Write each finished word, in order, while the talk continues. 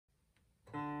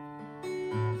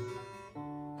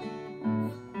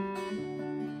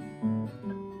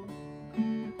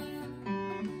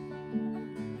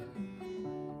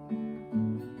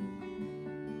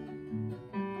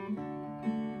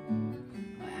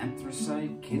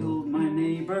Anthracite killed my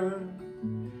neighbor.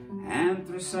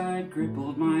 Anthracite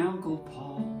crippled my Uncle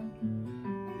Paul.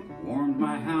 It warmed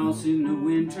my house in the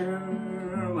winter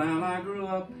while I grew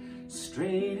up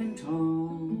straight and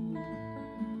tall.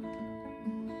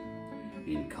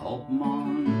 In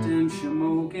Culpmont and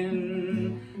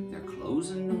Shamokin, they're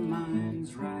closing the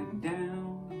mines right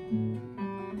down.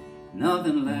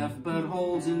 Nothing left but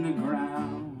holes in the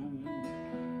ground,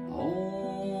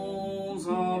 holes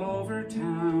all over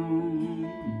town.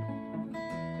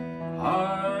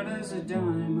 Hard as a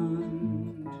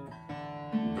diamond,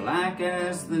 black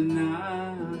as the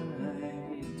night,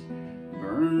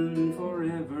 burn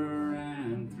forever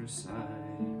anthracite.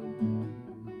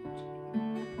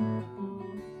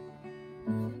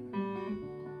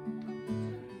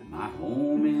 My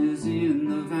home is in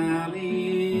the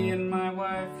valley, and my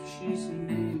wife, she's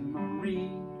named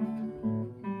Marie.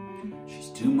 She's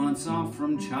 2 months off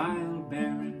from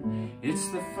childbearing. It's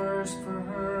the first for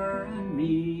her and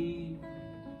me.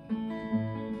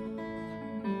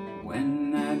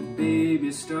 When that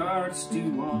baby starts to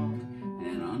walk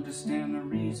and understand the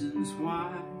reasons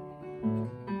why,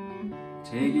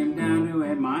 take him down to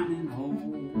a mining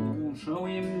hole, show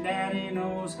him daddy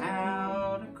knows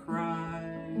how to cry.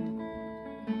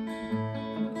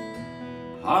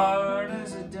 Hard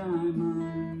as a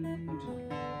diamond,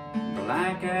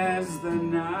 black as the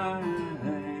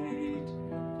night,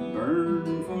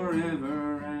 burn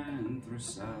forever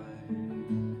anthracite.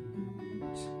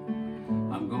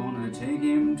 I'm gonna take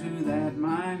him to that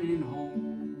mining hole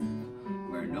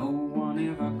where no one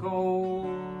ever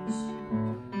goes,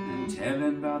 and tell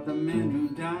him about the men who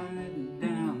died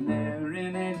down there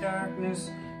in a darkness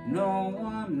no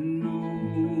one knows.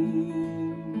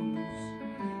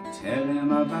 Tell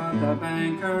him about the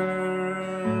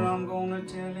banker, I'm gonna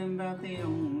tell him about the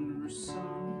owner's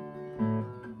son.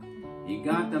 He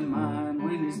got the mine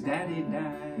when his daddy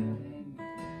died.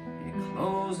 He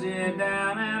closed it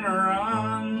down and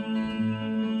run.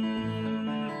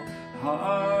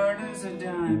 Hard as a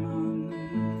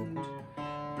diamond,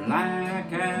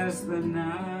 black as the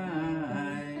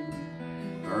night,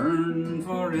 burn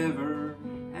forever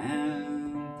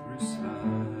anthracite.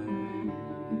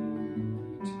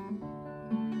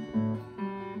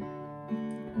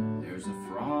 There's a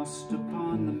frost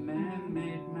upon the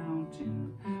man-made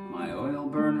mountain. My oil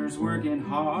burner's working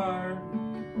hard.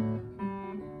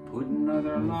 Put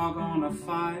another log on a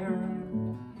fire,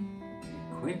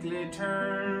 it quickly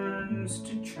turns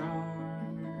to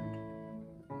charred.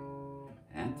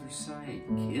 Anthracite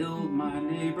killed my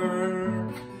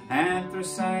neighbor.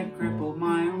 Anthracite crippled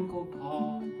my Uncle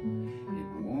Paul. It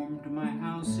warmed my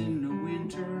house in the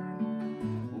winter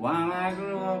while I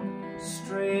grew up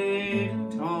straight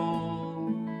and tall.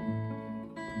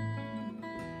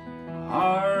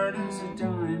 Hard as a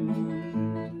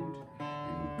diamond,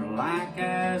 black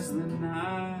as the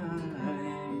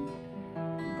night,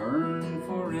 burn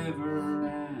forever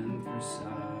anthracite.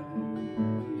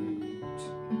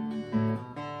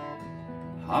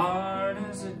 Hard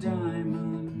as a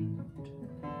diamond,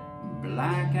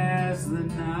 black as the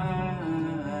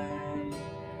night,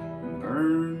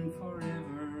 burn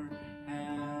forever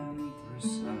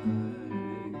anthracite.